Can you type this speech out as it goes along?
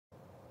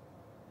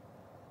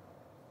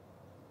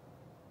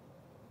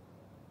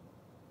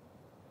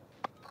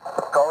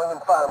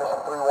Final mission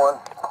 3-1.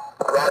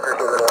 Roger,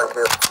 Human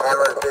 1-2.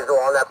 Hammer is visual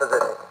on that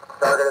position.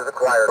 Target is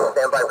acquired.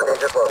 Stand by for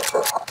danger close.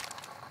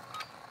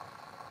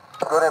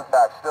 Good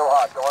impact. Still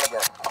hot. Going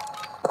again.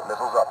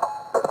 Missiles up.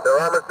 Their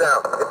armor's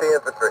down. Hit the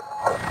infantry.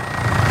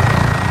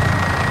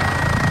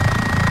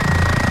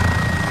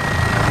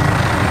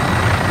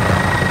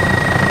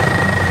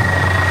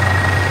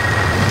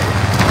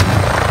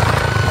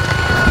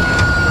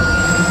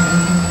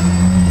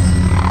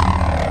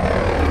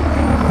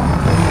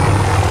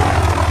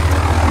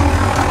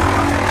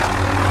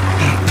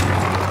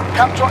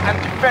 Capture and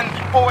defend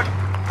the forward.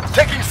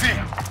 Taking C.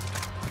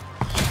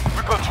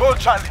 We control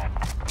Charlie.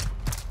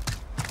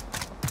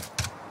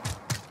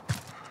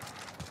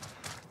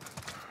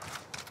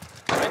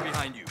 Right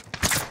behind you.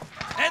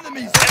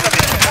 Enemies!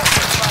 Enemies!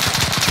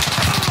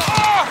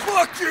 Ah,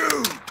 fuck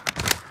you!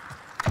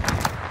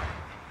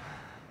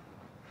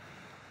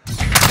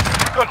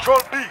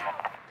 Control B.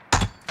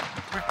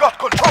 We've got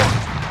control.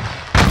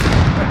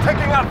 We're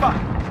taking Alpha.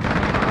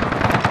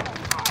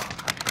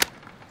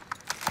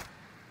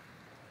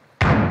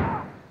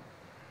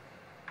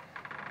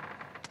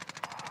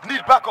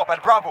 Need backup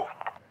at Bravo.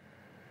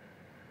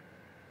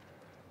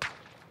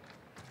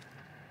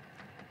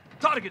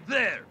 Target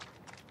there!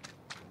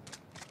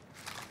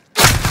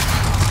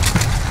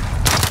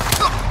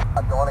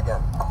 I'm going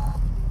again.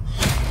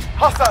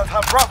 Hostiles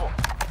have Bravo.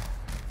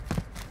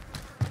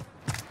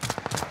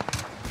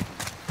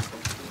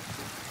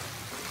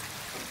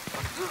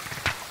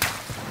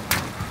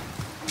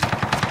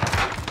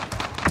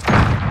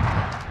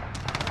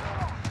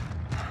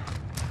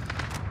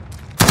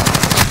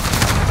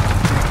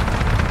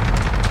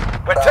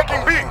 We're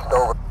taking B.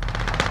 Over.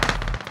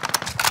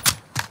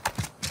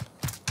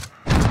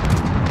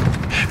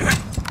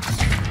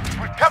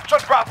 We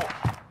captured Bravo.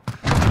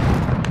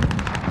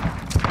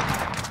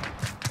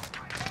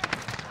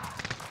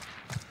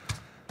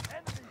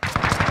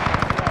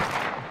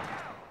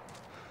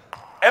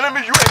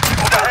 Enemy UAV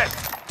overhead.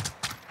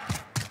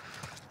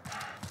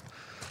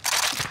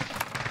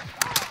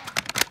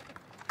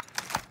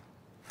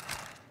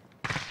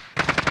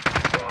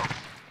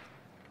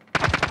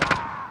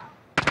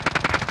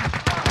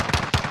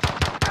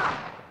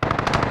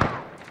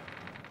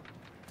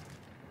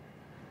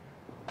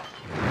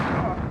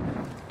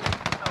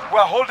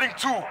 We're holding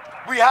 2.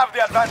 We have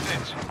the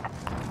advantage.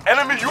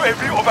 Enemy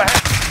UAV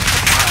overhead.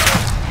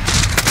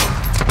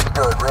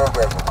 Good.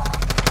 Re-engaging.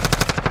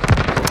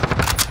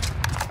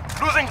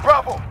 Losing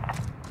Bravo.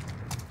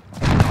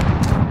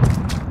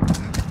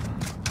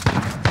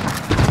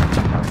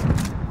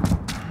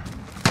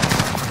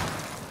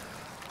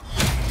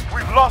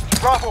 We've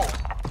lost Bravo.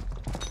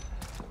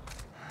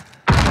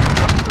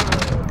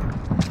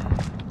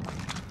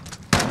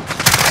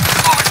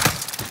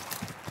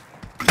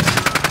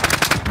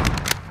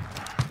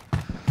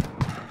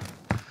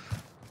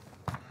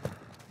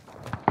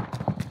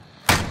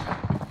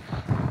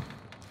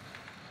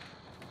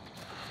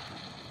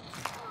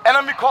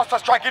 Enemy cluster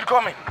strike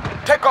incoming.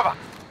 Take cover.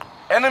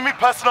 Enemy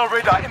personal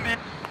radar in the...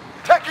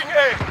 Taking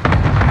A.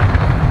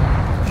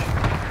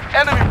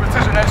 Enemy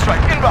precision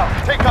airstrike inbound.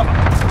 Take cover.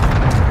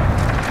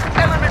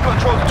 Enemy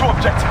controls 2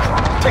 objectives.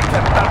 Take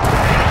them down.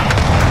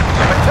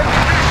 We're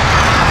taking B.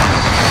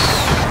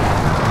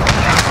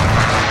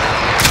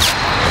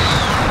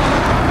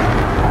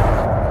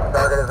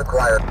 Target is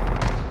acquired.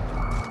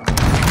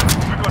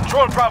 We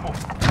control Bravo.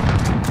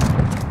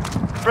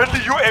 Friendly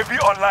UAV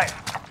online.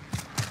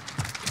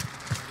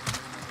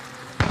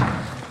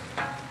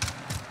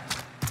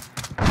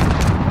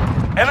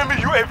 Enemy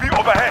UAV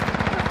overhead.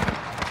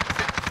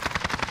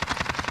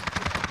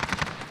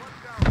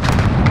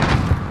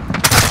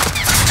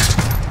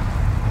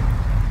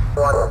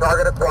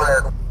 Target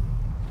acquired.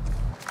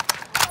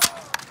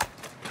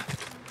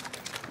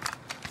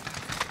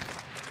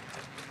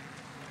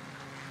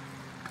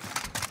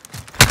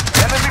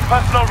 Enemy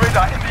personal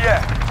radar in the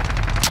air.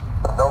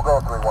 No go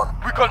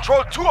 3-1. We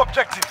control 2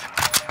 objectives.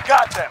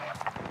 Guard them.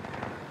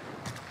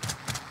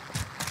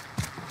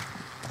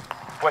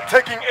 We're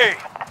taking A.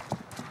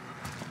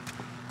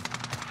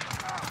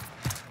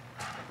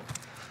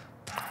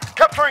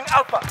 Capturing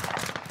Alpha.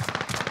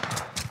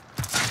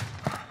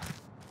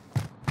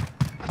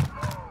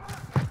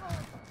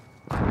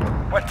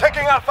 We're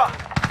taking Alpha.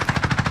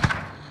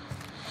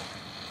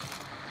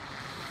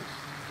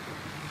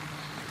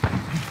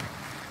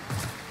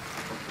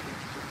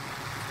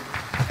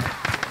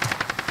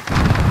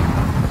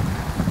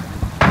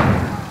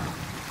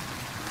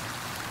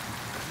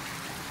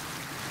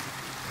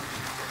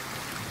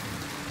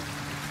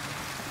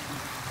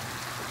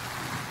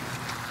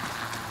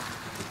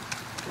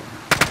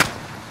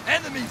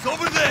 Enemies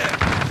over there!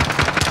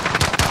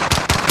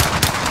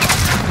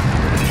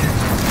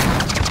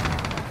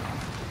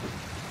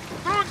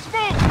 Throwing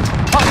smoke!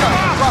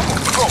 Hostile, Bravo,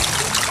 go!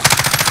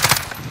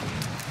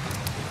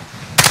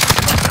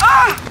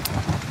 Ah!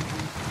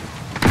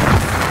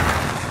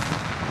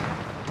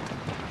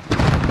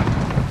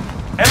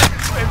 Enemy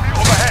UAV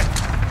overhead.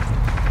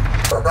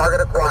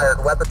 Target acquired.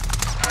 Weapon.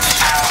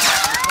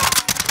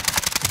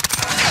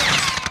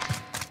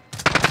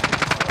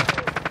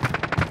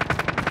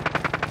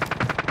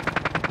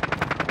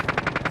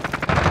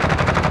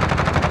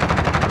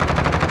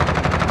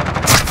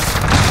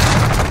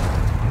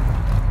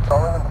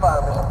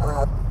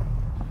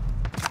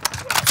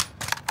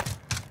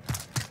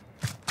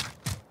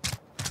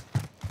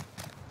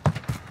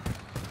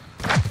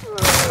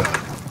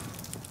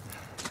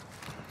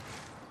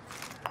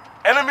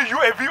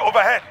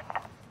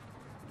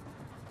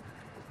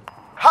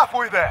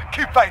 Halfway there.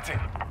 Keep fighting.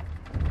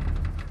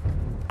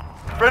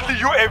 Friendly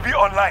UAV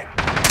online.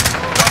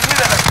 Don't need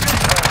an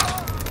escape.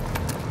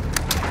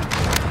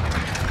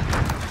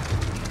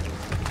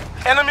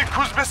 Enemy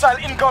cruise missile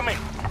incoming.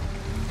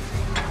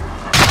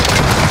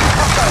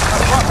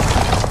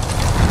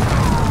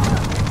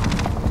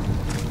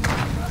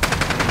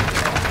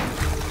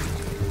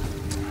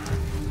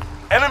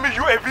 Enemy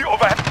UAV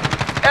overhead.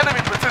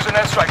 Enemy precision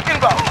airstrike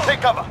inbound. Take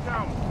cover.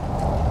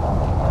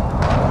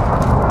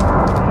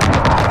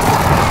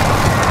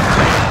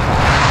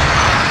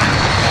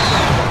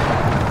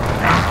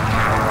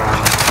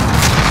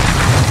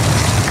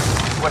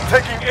 We're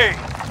taking A.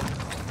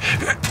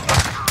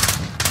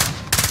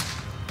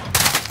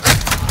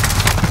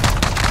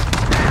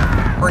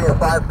 3 and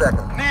 5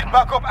 seconds. Need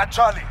backup at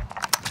Charlie.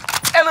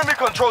 Enemy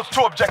controls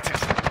 2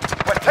 objectives.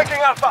 We're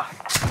taking Alpha.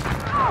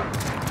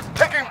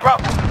 Taking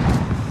Bravo.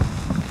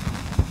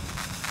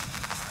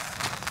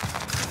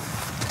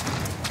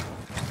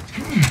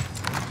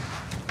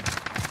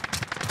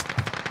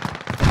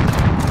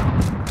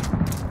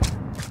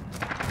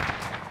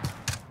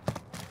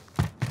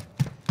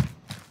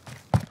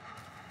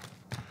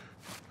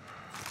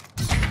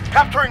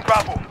 Capturing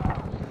Bravo.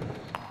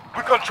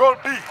 We control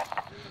B.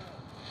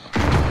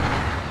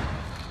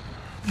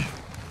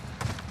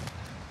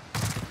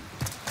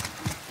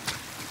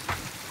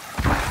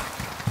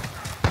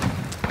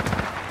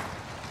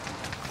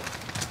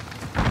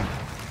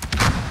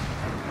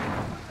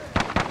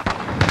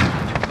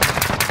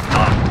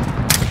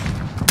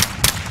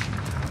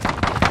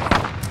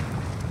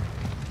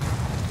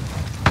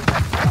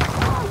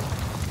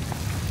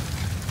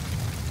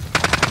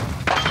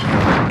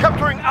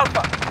 Capturing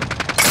Alpha.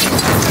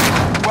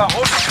 We're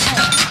holding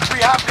 2. We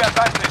have the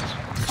advantage.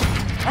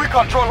 We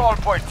control all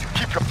points.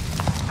 Keep your...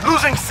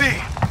 Losing C.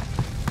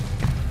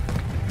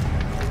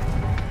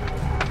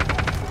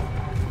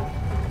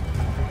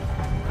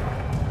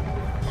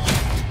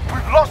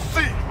 We've lost C.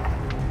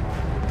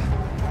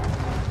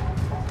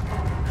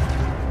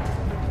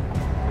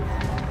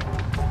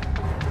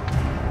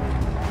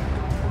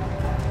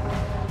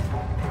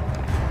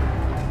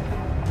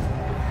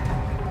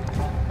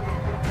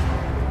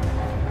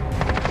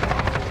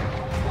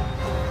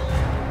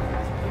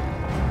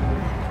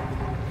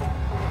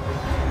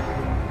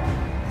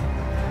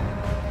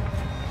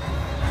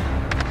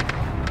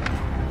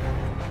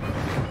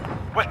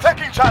 We're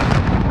taking Charlie.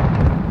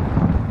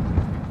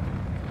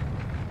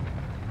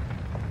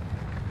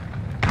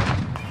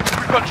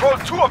 We control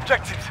 2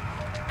 objectives.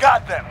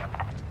 Guard them.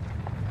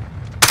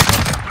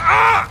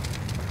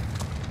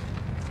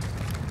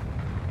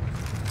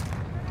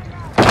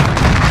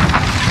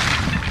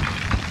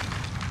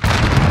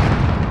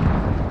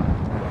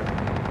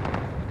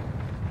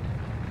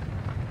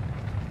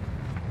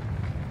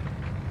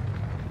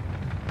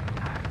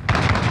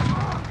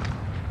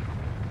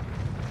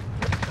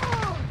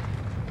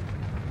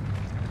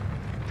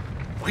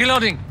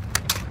 Reloading.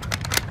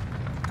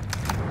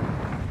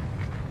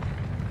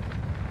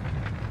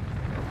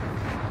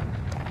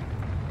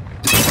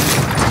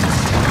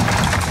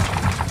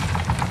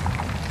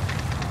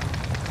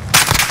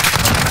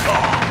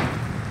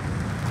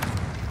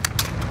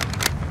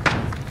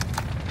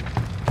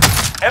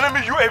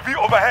 Enemy UAV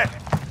overhead.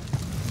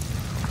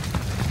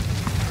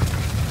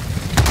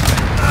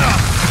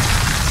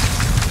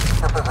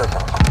 Your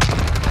position.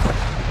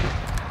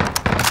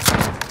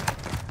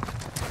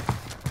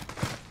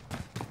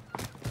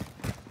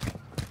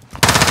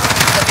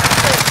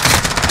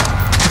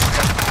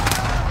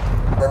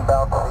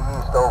 Inbound from the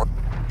east, over.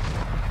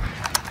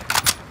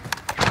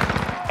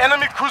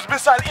 Enemy cruise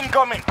missile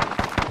incoming.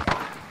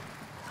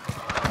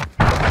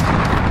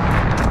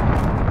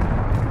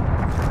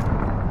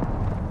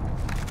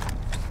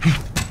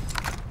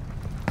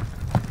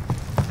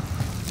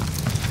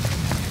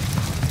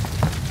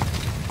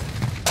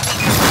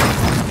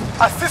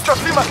 Assist your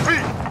team at B.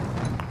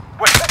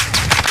 We're taking.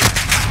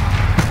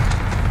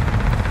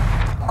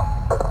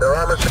 Their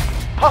armor.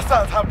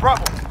 Hostiles have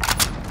Bravo.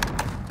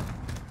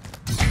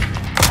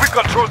 We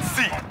control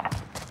C.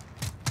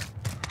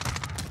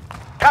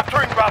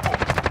 Capturing Bravo.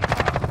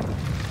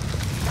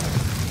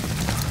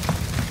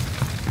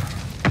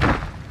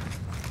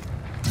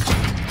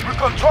 We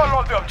control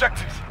all the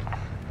objectives.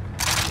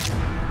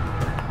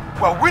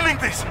 We're winning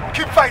this.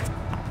 Keep fighting.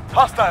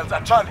 Hostiles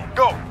at Charlie.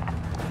 Go.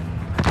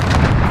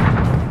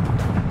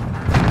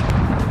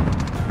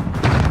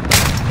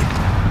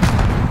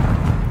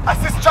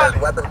 Assist Charlie.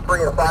 Weapons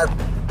 3 and 5.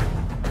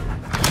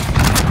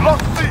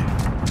 Lost C.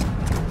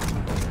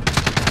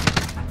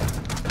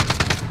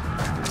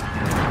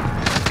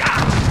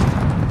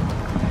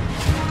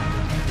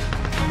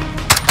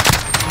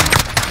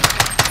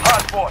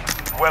 Hard fought.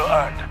 Well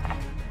earned.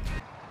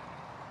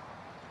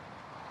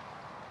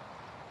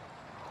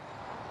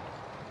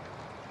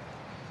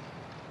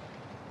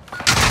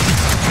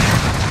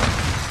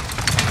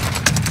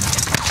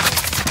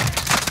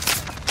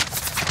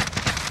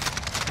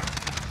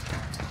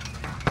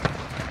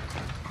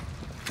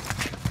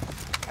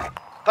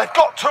 They've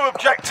got 2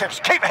 objectives.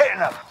 Keep hitting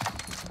them.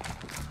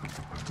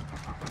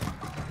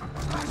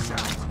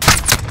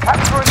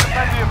 Capture and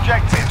defend the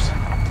objectives.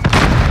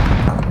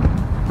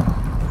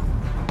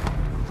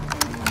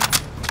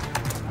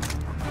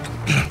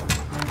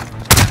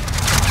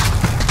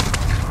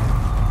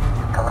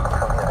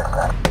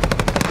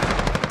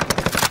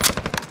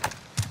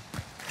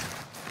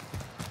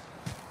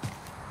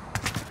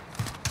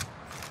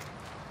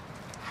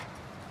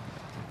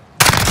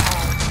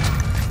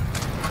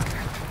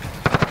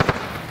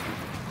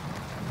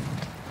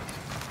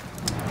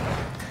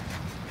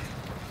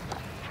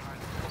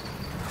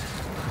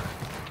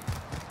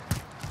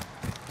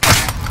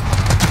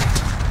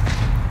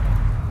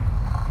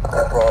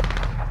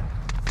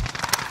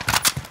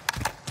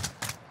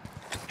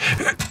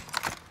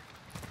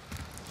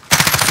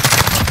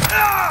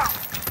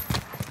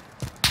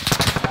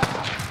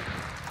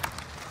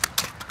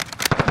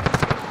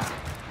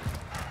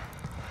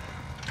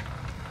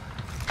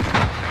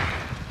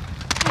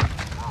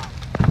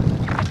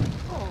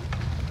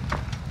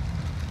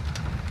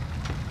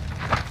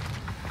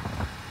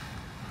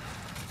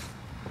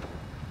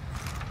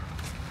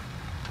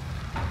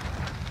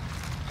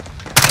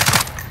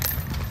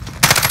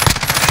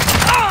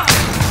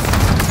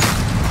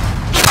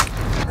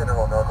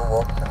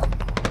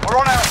 We're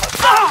on Alpha.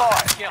 Stand by.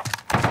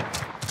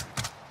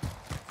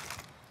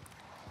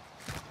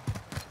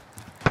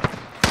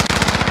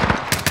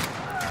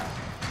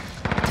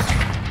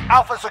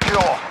 Alpha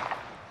secure.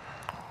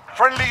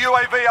 Friendly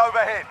UAV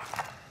overhead.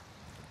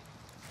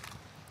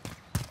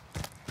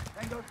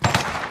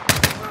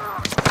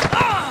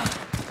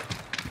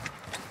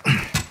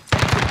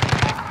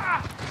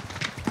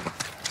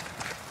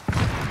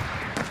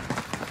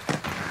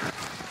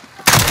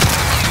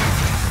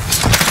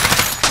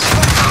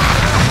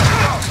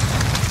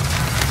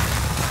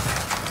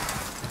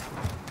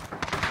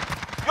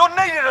 You're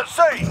needed at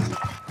sea!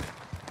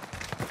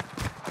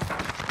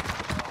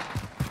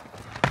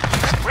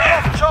 We're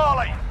off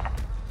Charlie!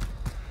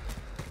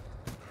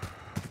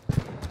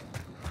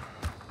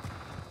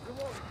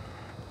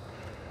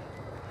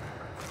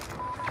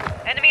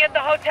 Enemy at the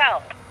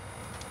hotel.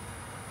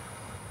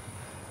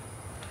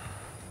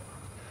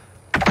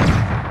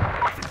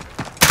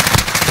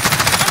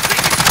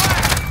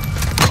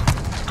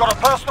 Got a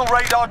personal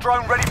radar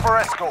drone ready for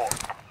escort.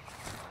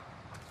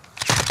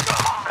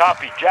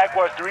 Copy.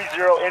 Jaguar 30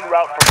 en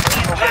route for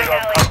personal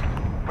radar.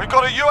 We've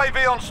got a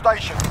UAV on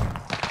station.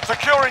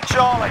 Securing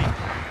Charlie.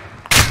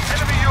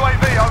 Enemy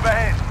UAV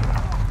overhead.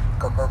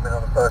 Got movement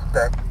on the first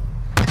deck.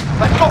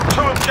 They've got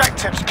two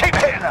objectives. Keep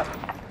hitting them.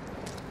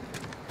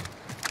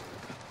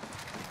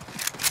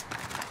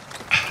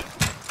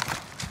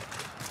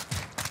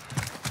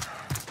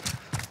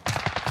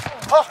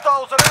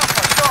 Hostiles at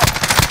Alpha. Stop.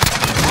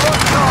 We're on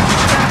Charlie.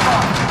 Stand by.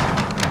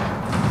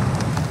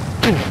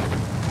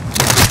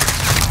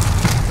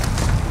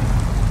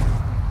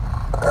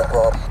 That's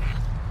Rob.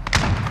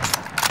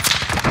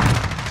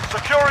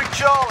 Securing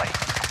Charlie.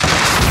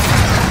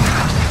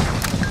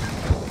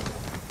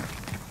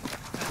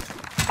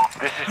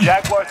 This is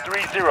Jaguar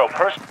 30.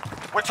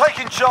 We're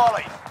taking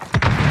Charlie.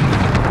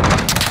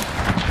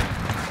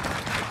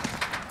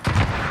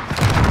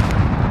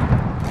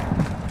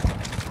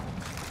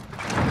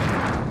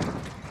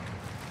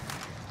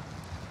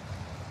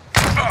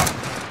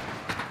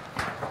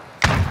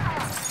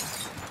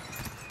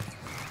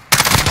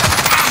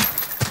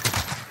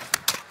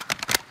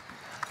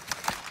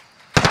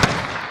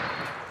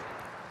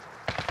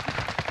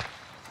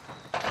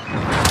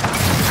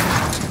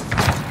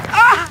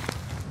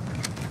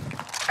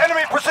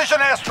 Enemy precision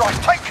airstrike.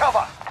 Take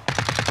cover.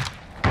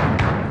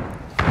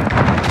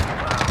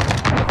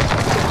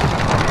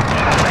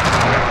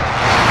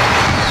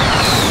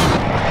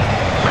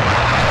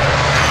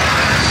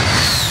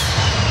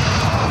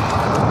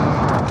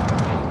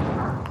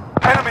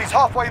 Enemies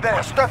halfway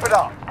there. Step it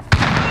up.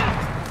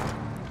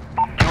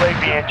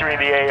 UAV entering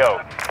the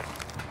AO.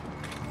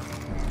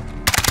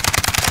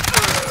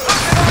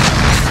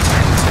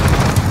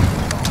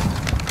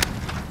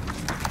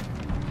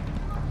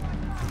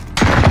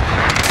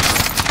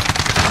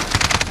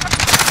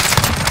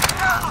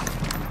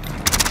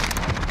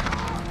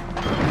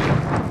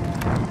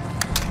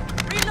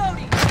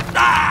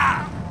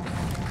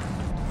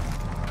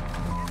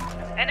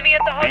 Enemy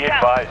at the Be hotel.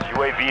 advised,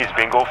 UAV is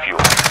bingo fuel.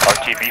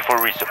 RTB for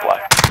resupply.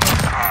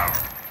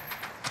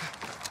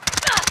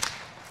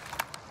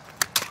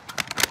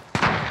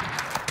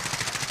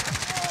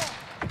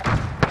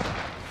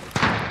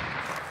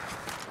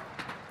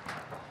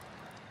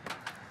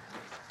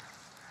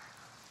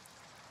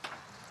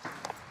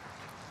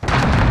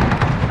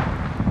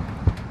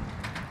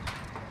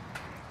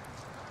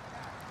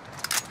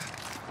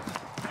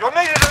 You're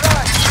needed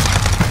today.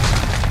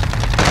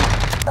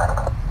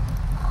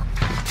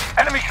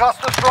 Enemy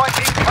cluster strike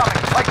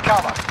incoming. Take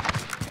cover.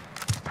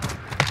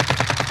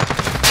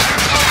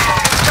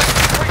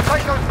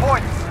 Retake those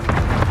points.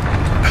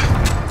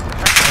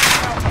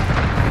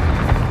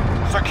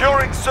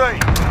 Securing C.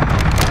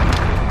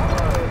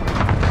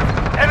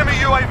 Enemy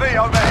UAV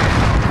overhead.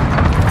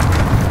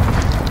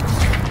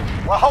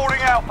 We're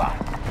holding Alpha.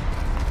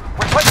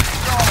 We're taking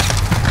Charlie.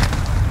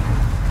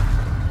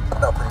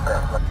 No, pretty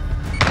bad.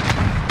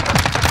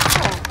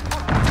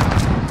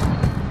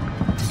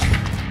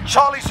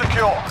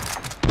 secure.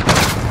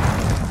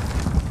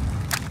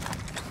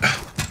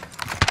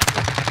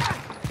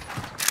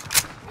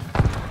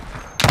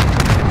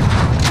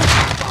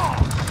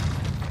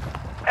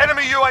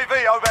 Enemy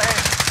UAV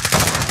overhead.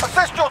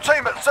 Assist your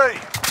team at sea.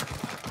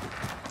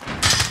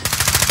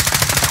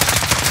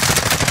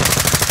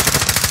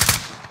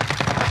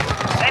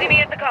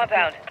 Enemy at the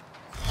compound.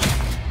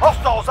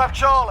 Hostiles have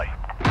Charlie.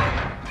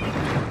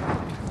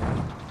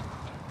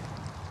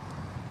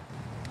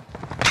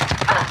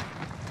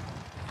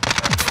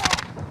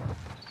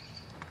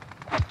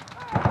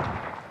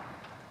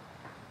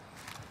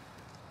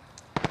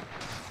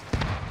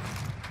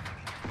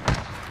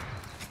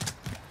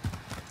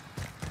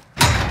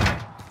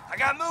 I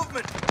got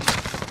movement.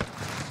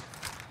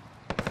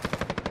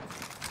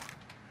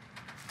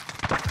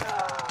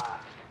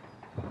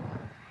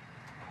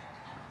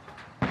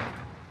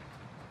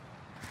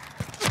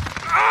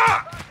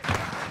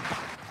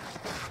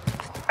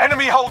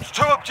 Enemy holds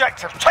 2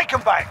 objectives. Take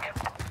them back.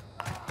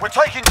 We're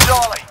taking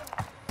Charlie.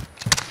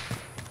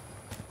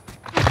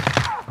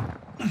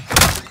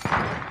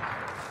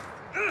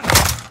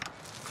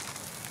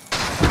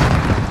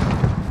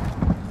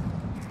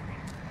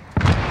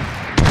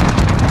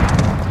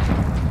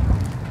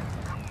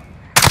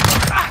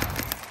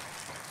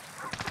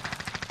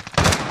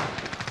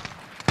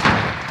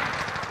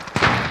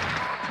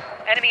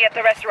 Enemy at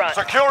the restaurant.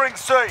 Securing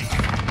C.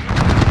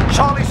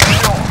 Charlie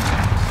secure.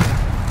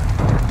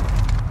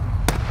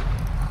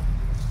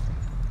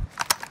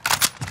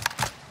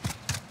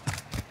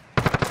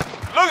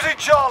 Losing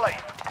Charlie.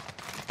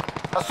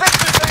 Assist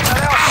your team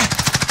and out.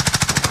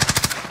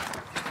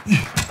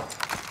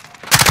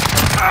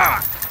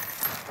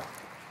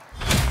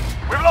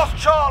 We've lost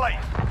Charlie.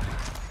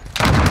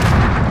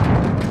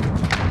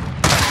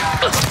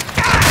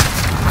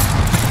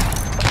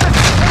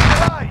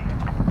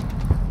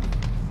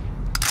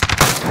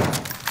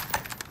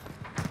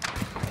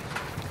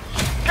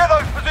 Get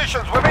those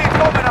positions. We're being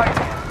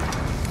dominated.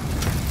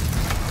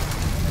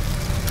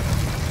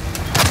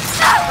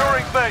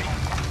 Securing B.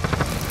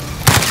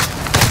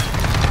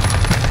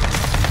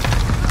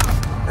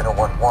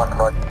 011,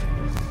 right.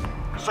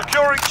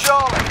 Securing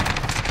Charlie.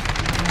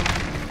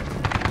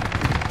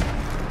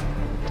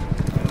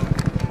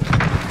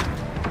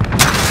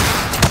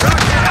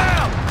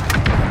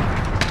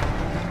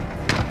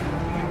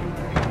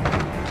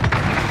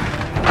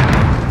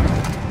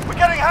 We're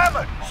getting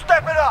hammered.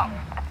 Step it up.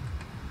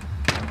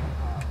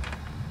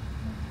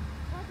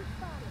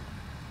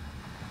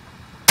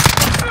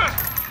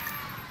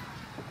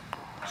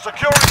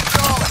 Securing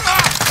Charlie.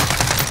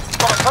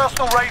 Got a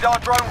personal radar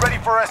drone ready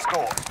for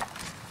escort.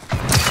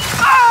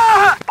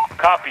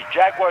 Copy.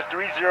 Jaguar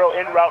 3-0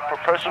 en route for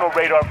personal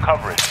radar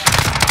coverage.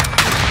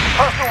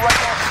 Personal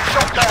radar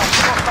shot down.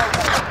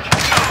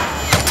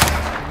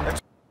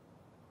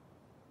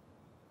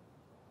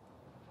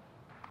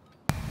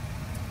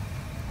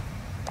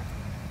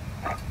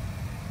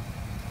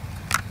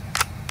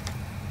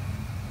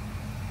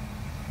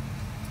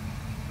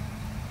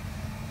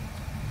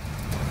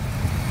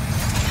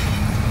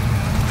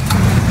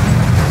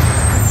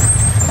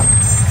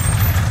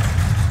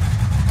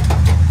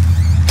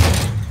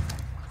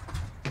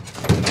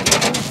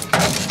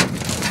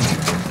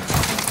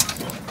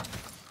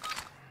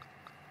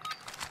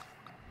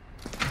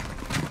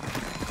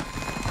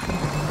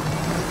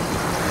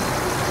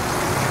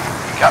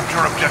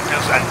 Capture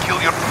objectives and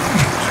kill your...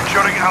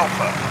 Securing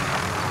Alpha.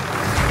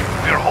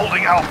 We're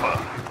holding Alpha.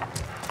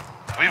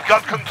 We've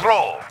got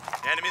control.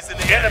 Enemies in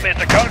the Enemy at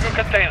the cargo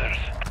containers.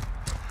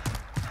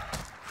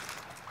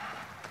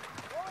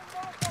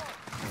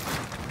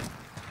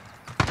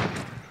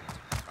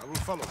 I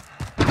will follow.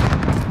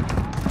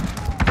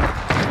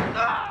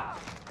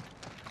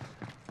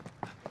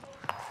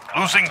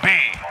 Losing B.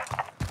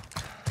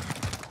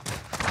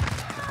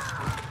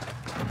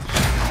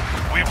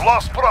 We've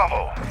lost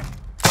Bravo.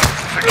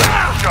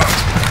 Securing Charlie.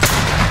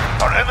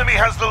 Our enemy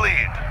has the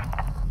lead.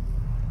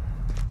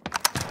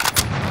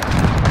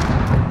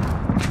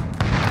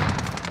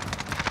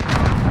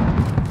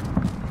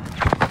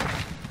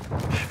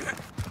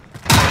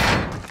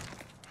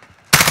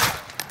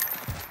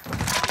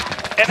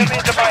 Enemy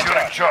at the mine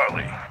Securing truck.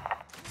 Charlie.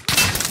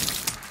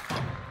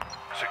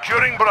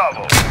 Securing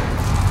Bravo.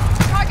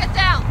 Target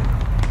down!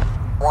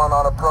 1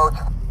 on approach.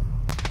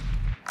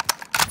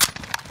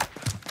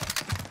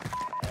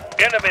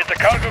 Enemy at the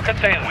cargo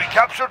containers. We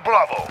captured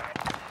Bravo.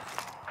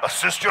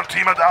 Assist your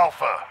team at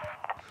Alpha.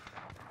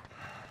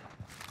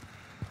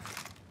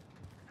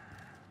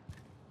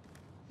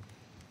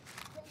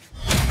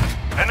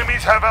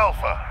 Enemies have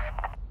Alpha.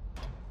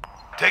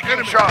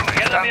 Taking Charlie.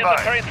 Enemy Stand at the by.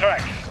 train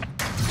tracks.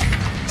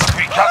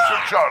 We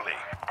captured Charlie.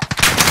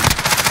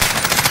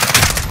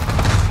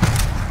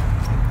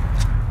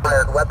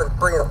 Fired. Weapons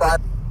free and 5.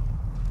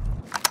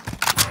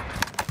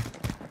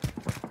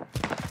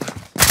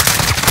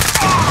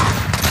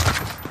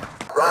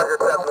 Roger,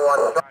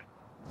 7-1.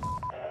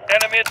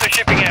 Enemy at the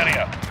shipping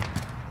area.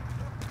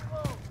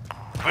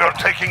 We are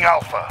taking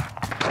Alpha.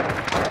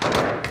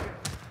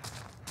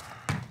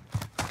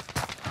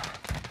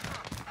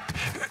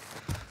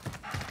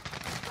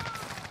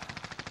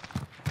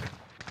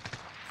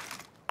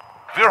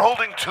 We're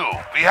holding 2.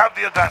 We have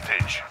the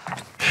advantage.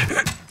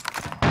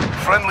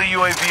 Friendly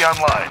UAV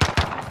online.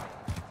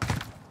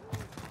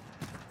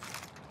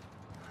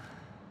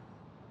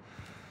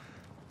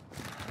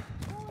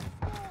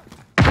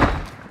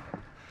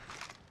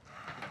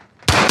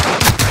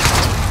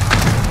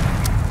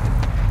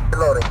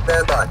 Reloading.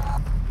 Stand by.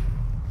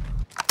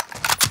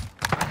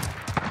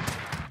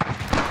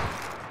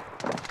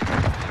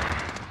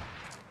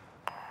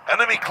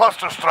 Enemy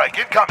cluster strike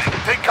incoming.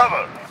 Take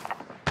cover.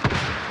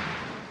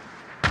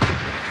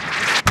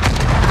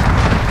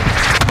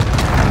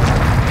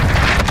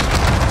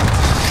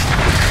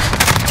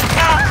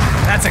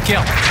 That's a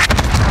kill.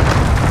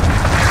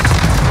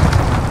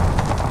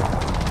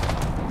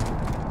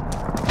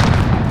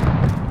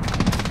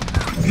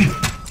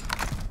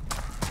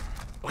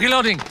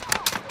 Reloading.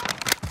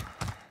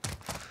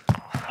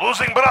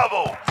 Losing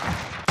Bravo.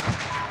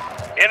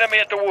 Enemy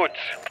at the woods.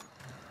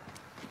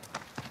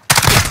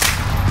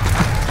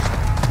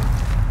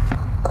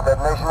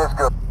 Detonation is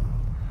good.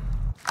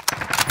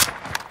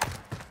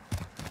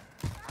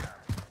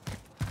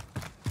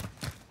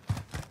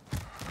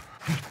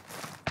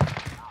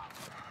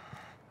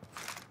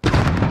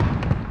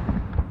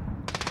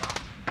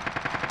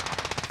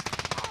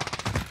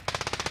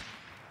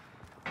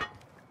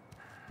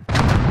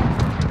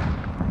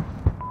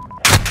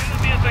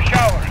 Enemy at the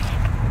showers.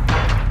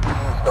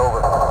 East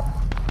over.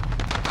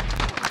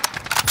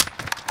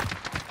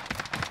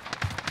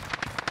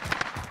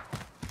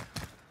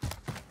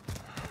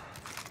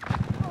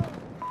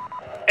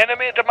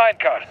 Enemy at the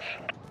minecarts.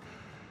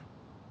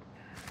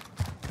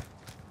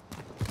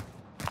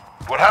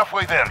 We're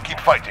halfway there. Keep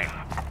fighting.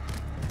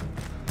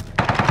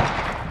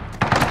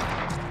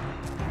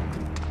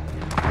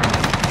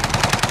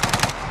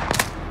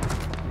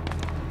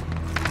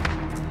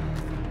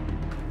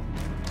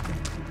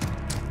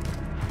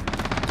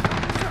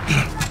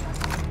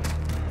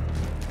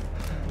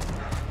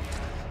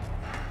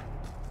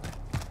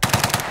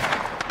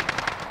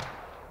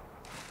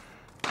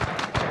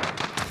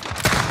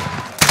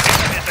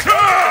 Enemy at the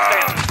containers.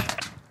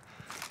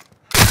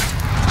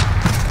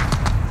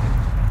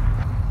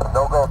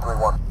 No go,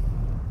 3-1.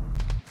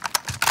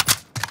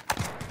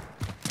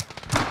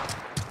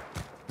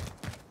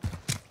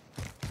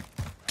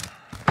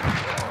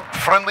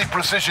 Friendly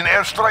precision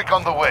airstrike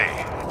on the way.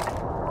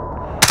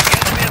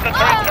 Enemy at the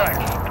train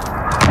tracks.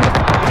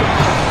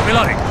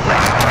 Reloading.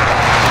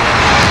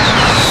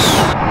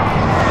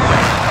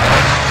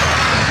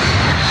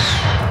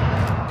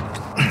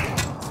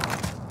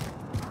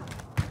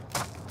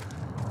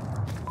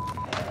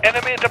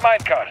 Enemy at the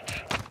minecarts.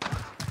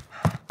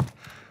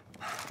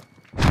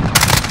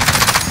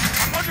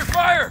 Under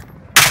fire.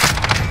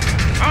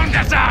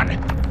 Underdone.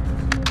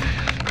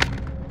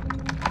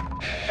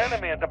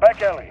 Enemy at the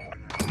back alley.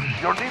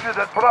 You're needed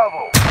at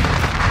Bravo.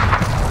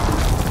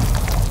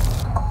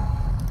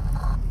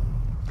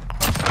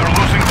 They're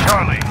losing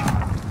Charlie.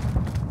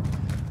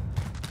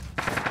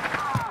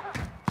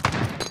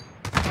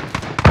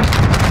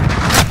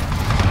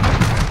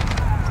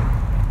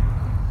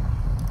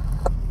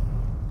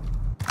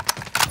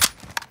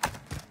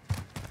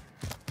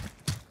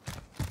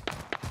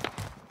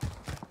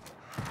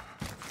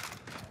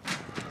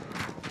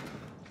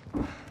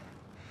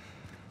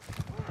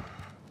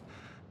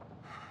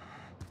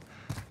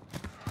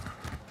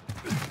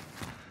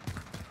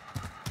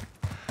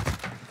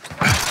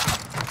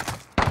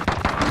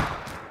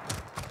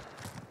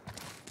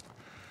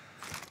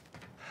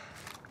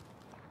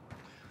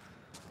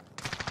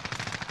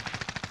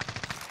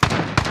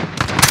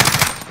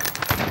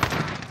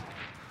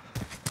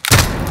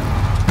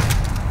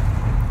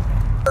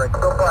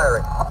 Still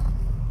firing.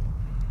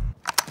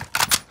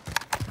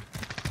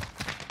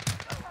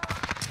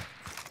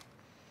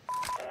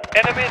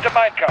 Enemy at the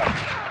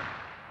minecarts.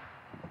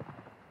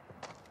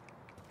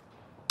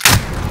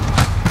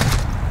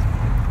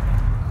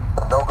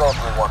 No go,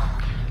 3-1.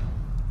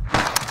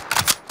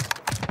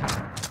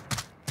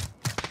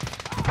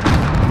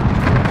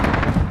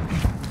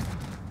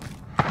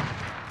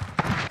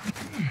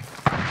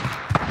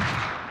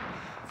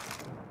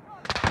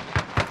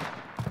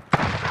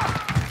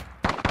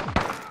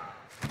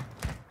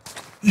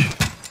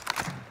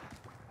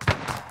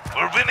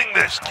 We're winning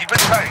this. Keep it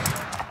tight.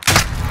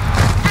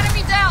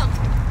 Enemy down!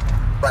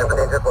 Right with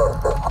danger close.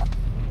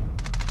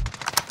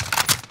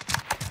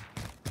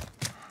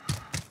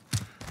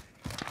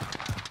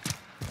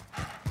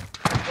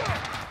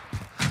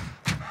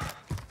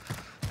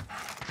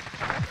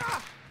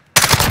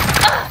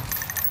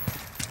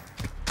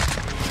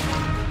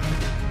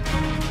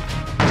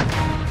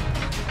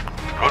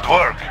 Good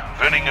work.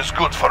 Winning is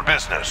good for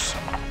business.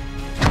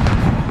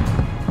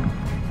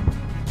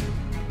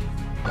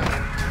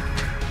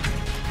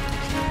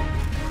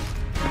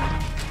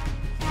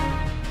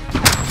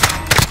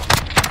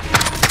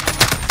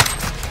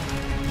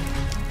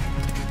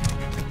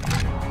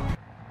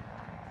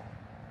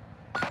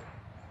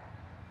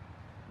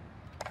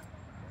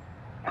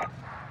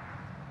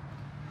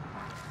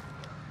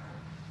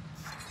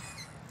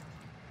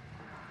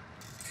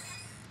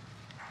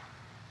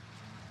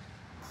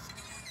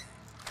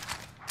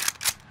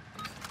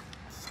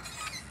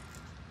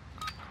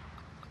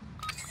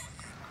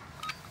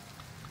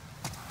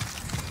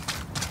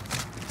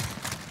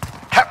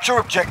 Capture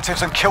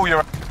objectives and kill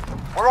your...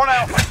 We're on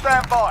Alpha,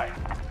 stand by.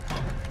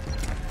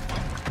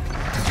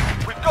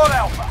 We've got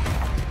Alpha.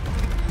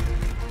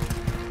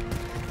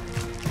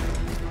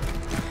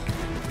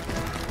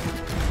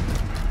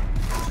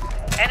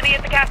 Enemy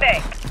at the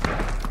cafe.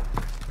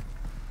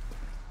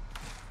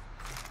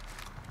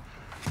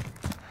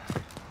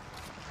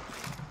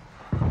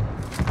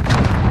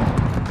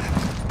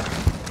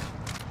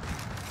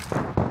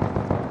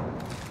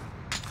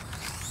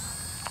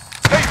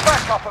 Need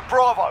backup at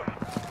Bravo.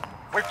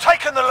 We've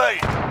taken the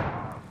lead.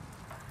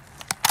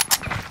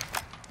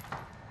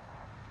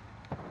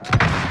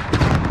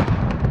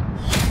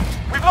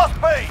 We've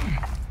lost B.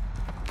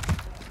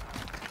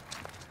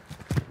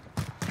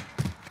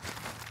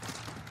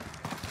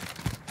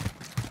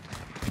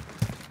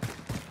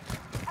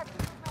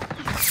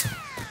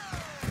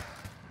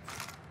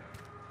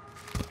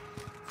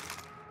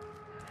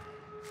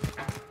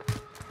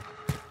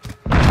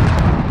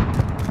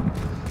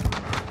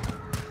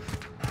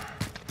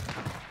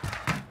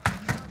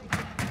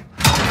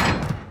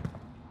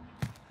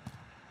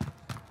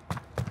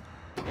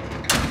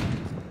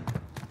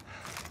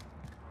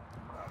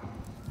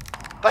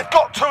 They've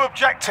got 2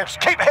 objectives.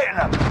 Keep hitting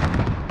them.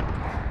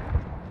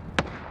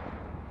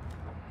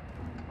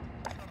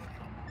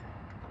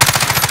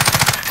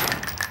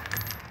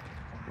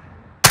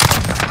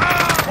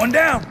 One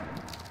down.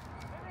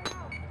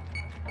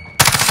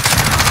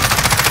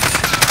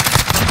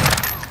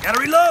 Gotta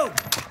reload.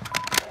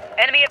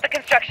 Enemy at the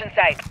construction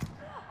site.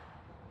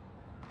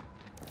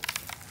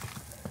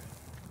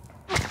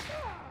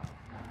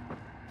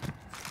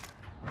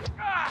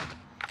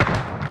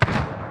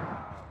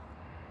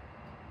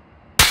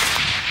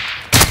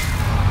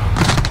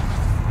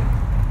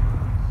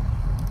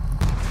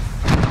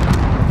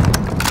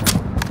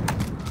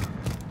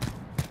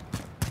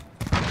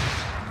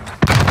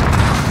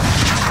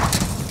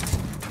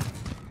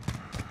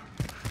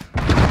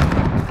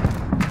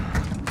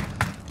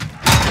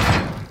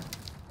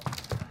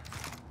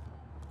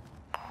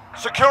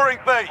 Securing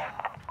B.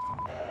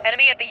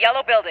 Enemy at the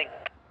yellow building.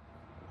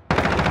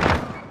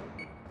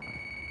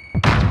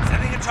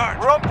 Sending a charge.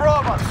 We're on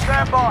Bravo.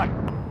 Stand by.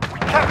 We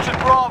captured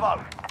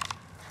Bravo.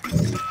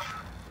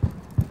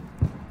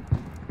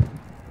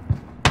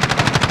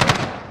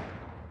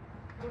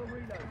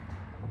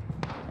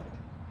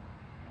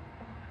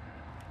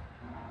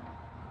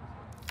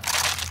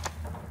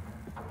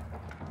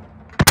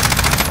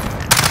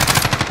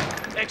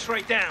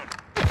 X-ray down.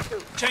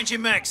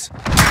 Changing mags.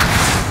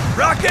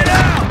 Rocket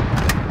out!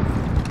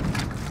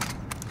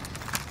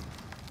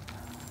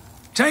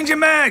 Changing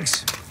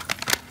mags!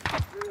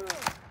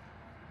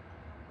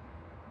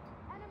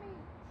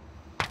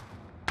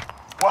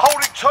 We're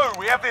holding 2.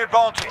 We have the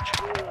advantage.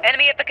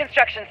 Enemy at the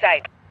construction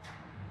site.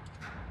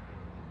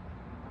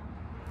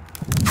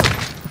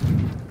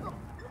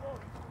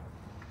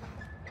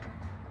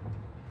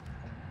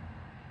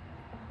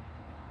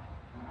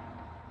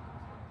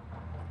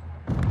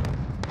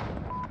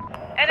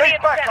 Enemy Need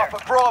at the backup center.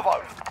 at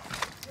Bravo.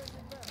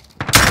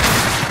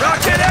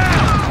 Rocket out!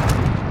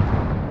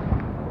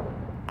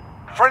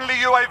 Friendly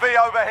UAV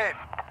overhead.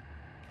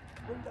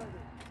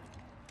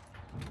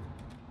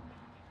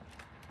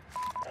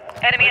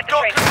 Enemy at the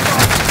Got train. control.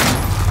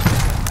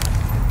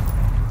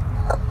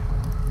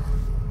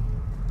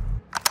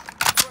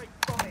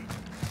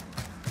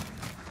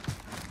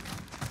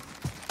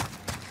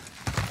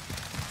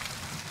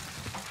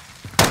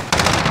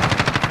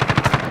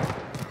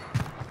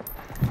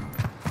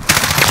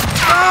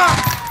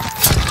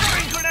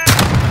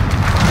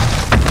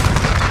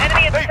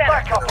 Enemy at the Need center.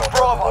 backup at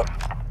Bravo.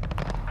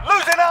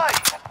 Losing A.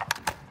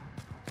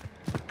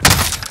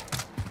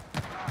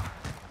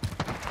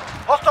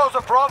 Hostiles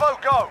at Bravo,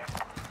 go.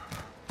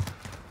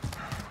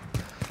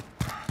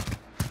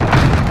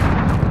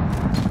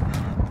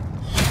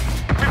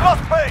 We've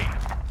lost B.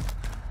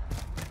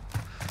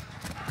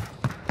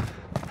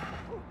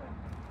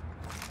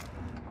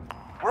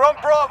 We're on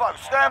Bravo,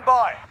 stand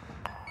by.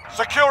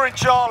 Securing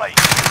Charlie.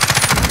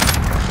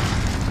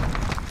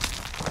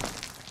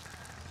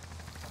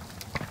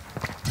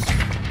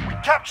 We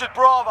captured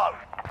Bravo.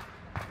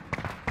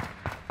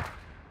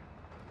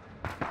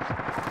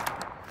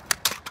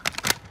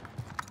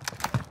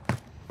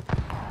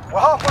 We're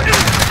halfway to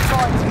the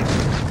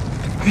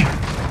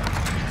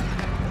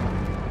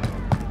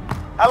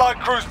Allied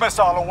cruise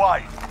missile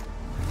away.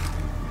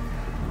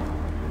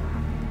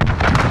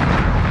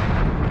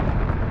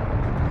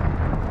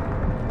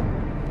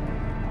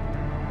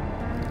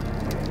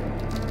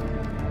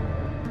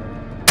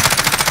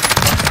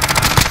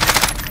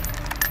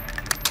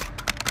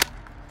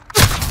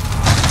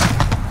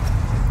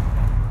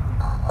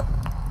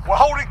 We're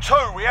holding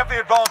 2. We have the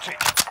advantage.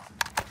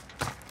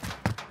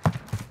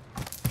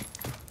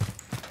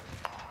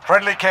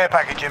 Friendly care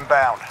package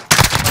inbound.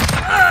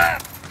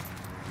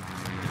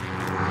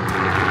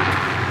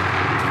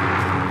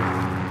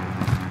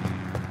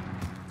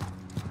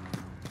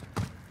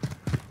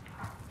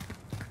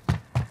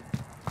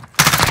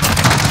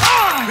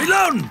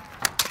 Reloading!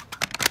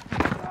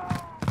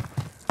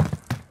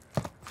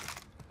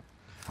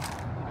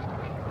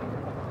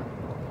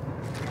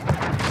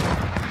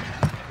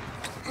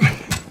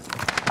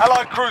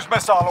 Allied cruise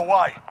missile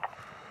away.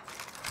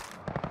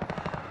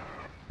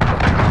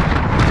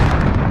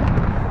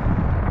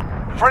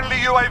 Friendly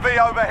UAV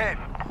overhead.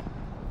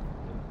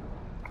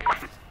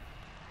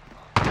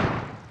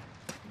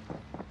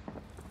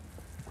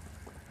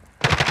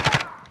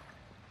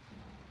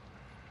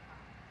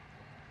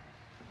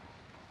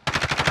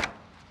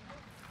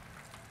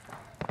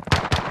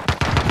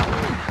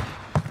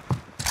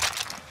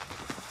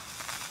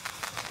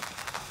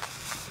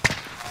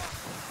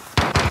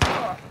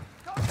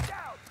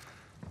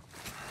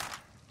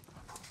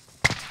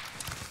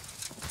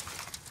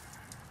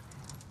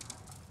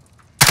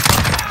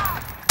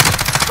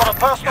 Got a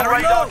personal Gotta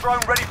radar reload. drone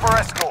ready for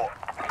escort.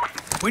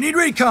 We need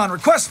recon.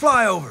 Request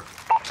flyover.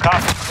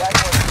 Copy.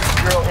 Jaguar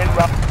 3-0 en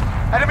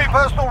route. Enemy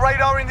personal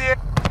radar in the air.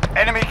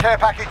 Enemy care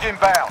package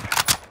inbound.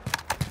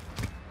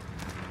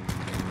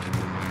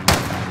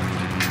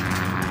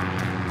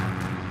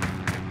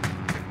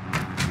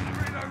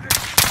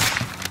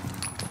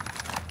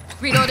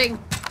 Reloading.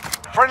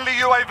 Friendly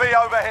UAV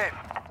overhead.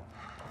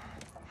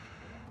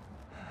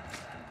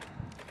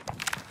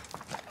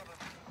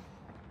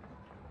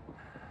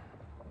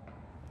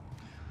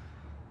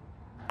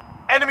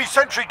 Enemy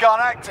sentry gun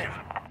active.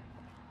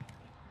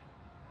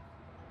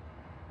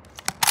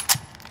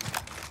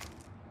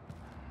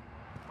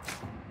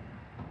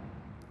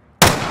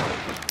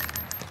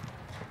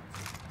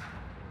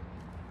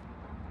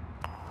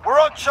 We're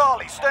on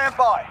Charlie, stand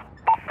by.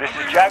 This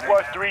is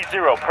Jaguar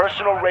 3-0.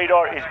 Personal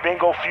radar is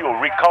bingo fuel.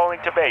 Recalling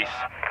to base.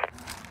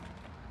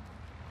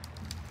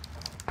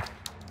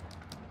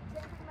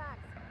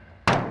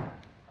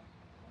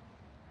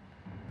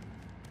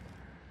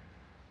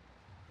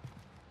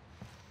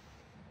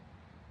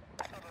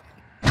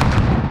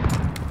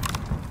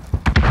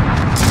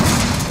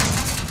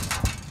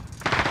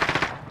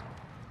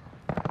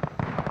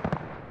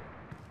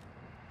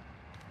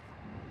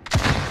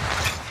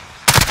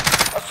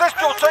 Assist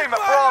your team at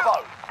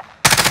Bravo.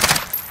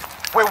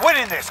 We're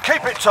winning this,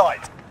 keep it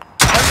tight.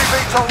 Enemy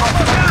VTOL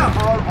on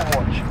for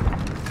Overwatch.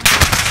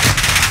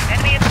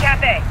 Enemy at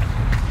Cafe.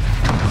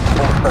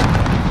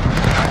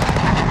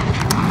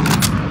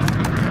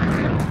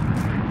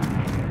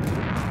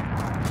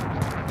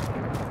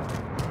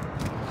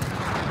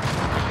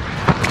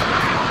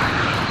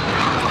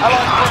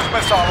 Allied cruise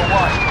missile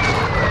away.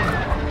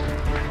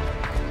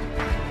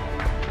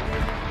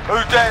 Who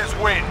dares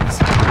wins.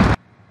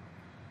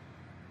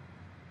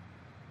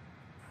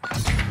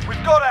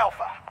 We've got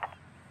Alpha.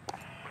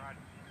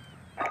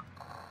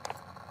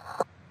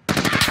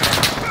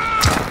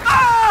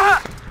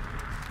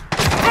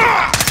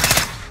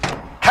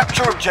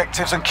 Capture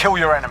objectives and kill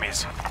your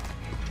enemies.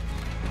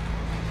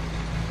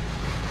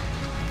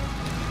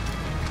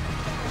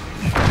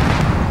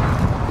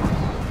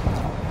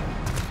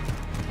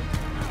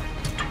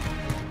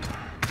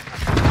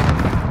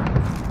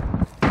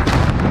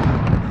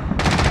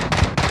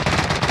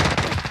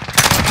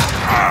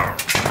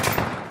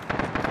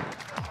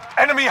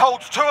 Enemy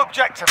holds 2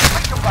 objectives.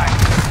 Take them back.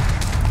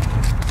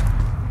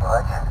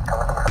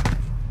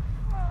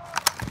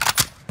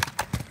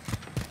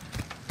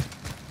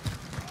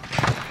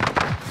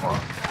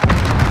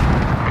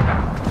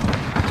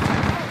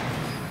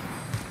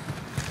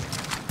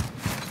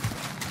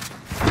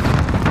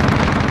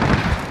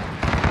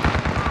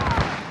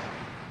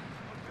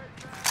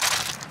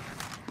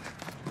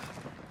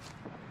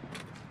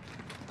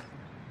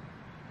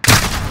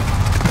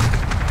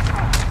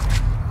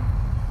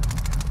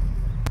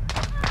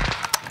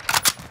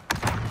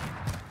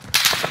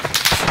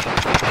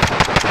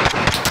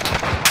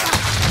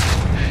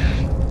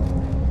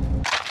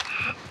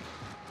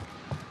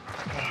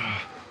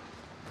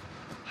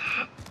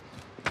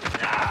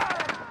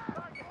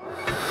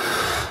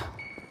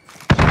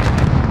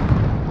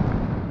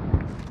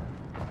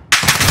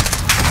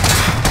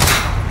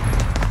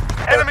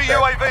 Enemy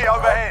UAV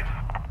overhead.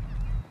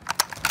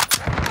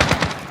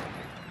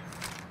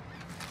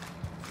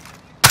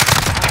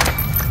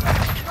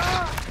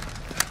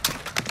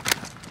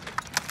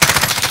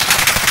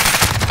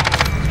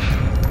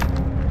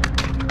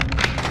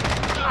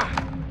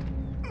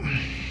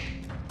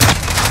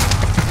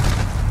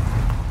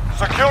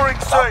 Securing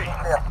C.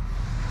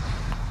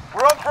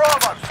 We're on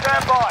Bravo,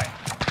 stand by.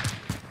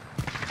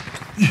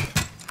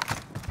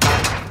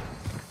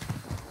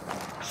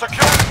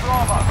 Securing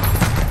Bravo.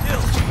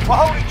 We're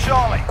holding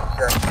Charlie.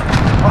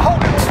 We're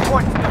holding all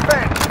points to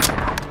defend.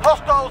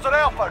 Hostiles at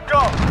Alpha,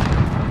 go.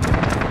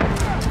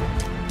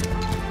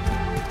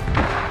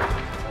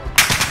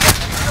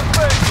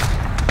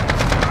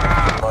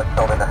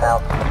 Still in the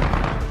house.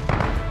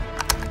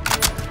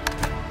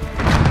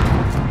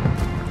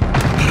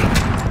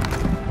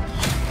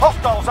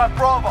 Hostiles at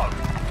Bravo.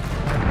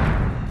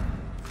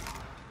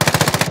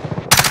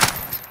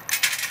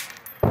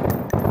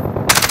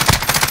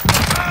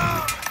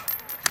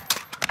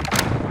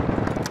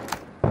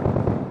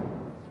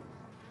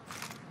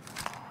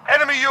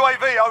 Enemy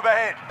UAV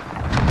overhead.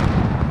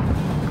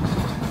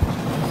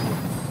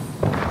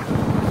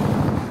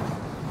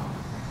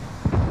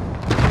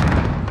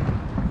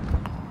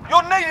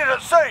 You're needed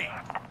at sea.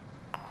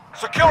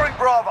 Securing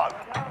Bravo.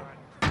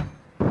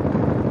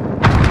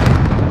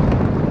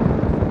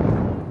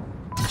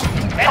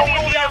 Hold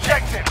all the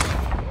objectives.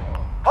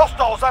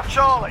 Hostiles have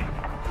Charlie.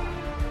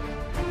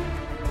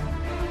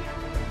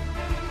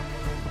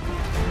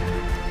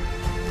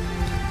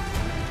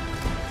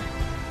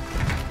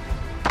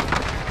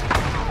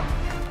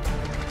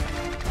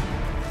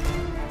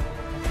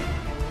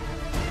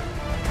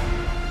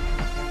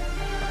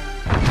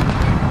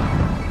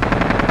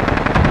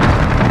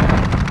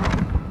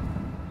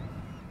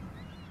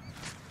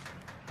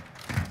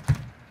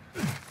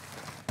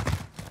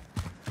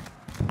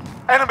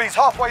 Enemies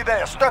halfway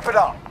there, step it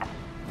up.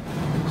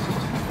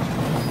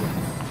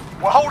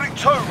 We're holding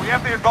 2, we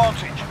have the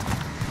advantage.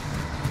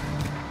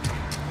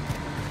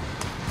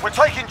 We're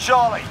taking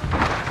Charlie.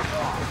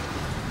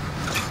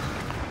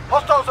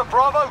 Hostiles at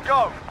Bravo,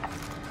 go.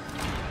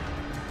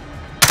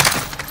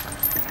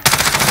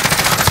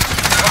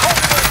 We're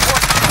holding all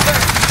points.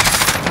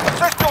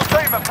 Assist your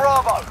team at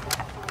Bravo.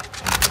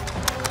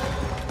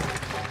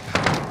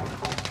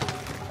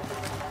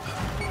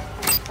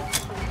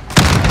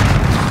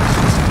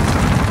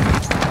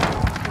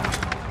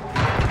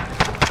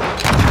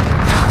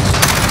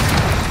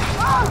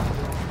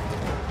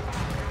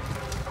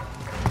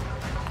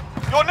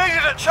 You're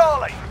needed at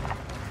Charlie.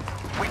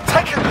 We've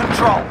taken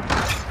control.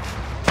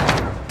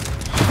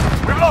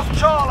 We've lost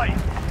Charlie.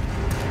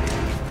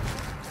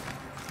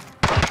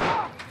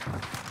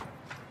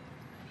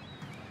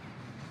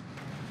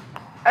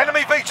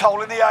 Enemy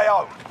VTOL in the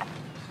AO.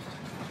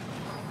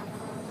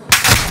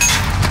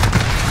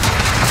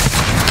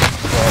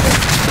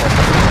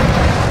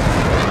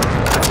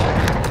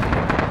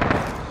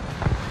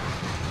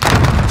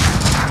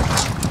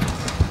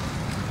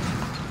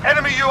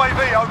 Enemy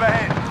UAV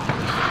overhead.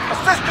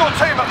 Assist your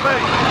team at me!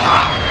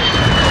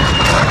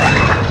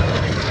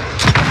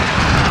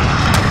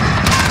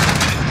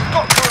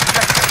 Got to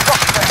objective,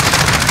 cross there.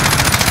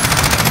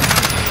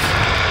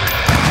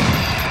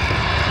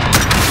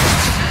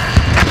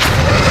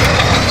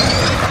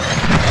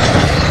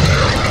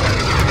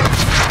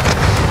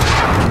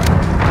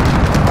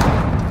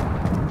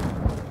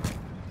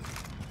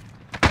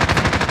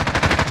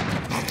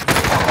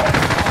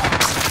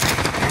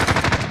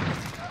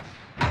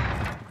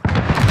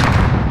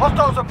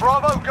 Hostiles at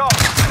Bravo, go!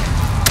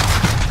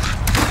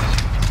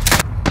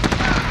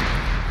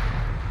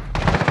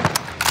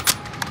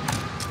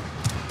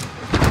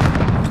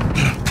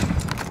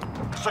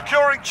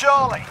 Securing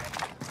Charlie.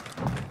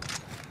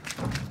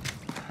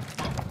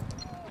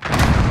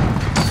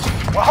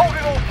 We're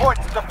holding all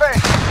points,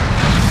 defend.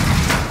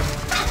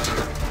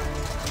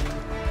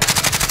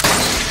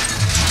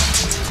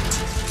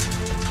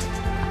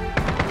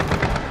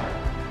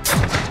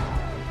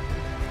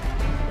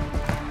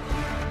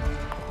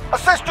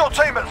 Assist your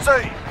team at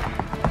sea.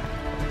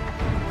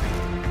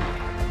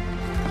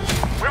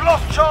 We've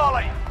lost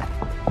Charlie.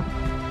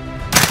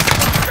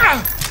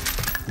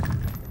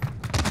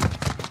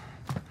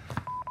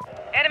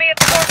 Enemy at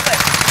the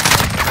forklift.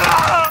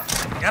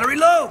 Gotta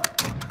reload!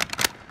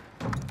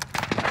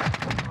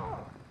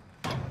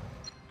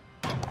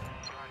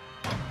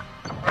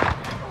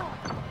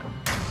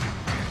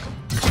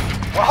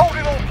 We're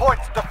holding all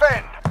points,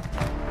 defend.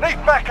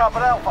 Need backup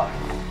at Alpha.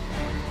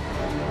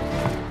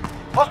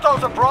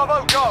 Hostiles at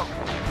Bravo, go!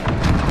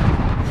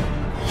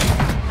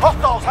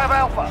 Hostiles have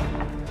Alpha.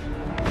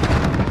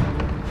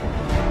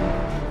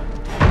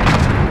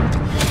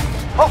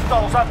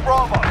 Hostiles at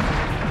Bravo.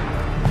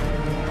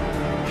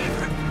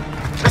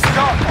 This is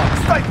Alpha,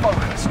 stay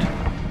focused.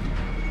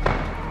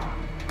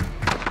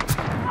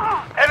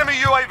 Enemy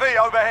UAV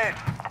overhead.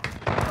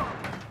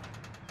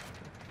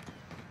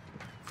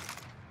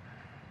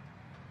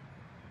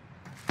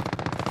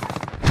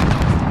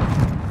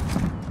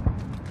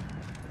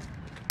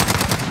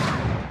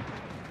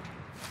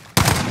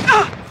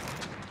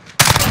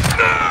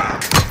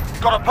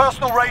 Got a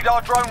personal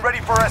radar drone ready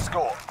for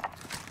escort.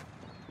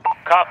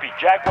 Copy.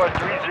 Jaguar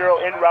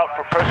 3-0 en route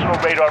for personal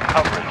radar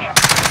coverage.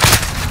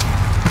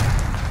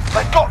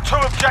 They've got 2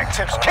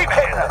 objectives. Keep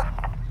hitting them.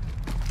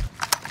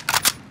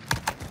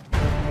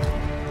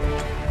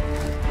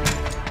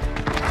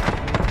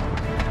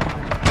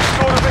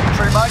 Score the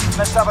victory, mate.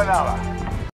 Let's have another.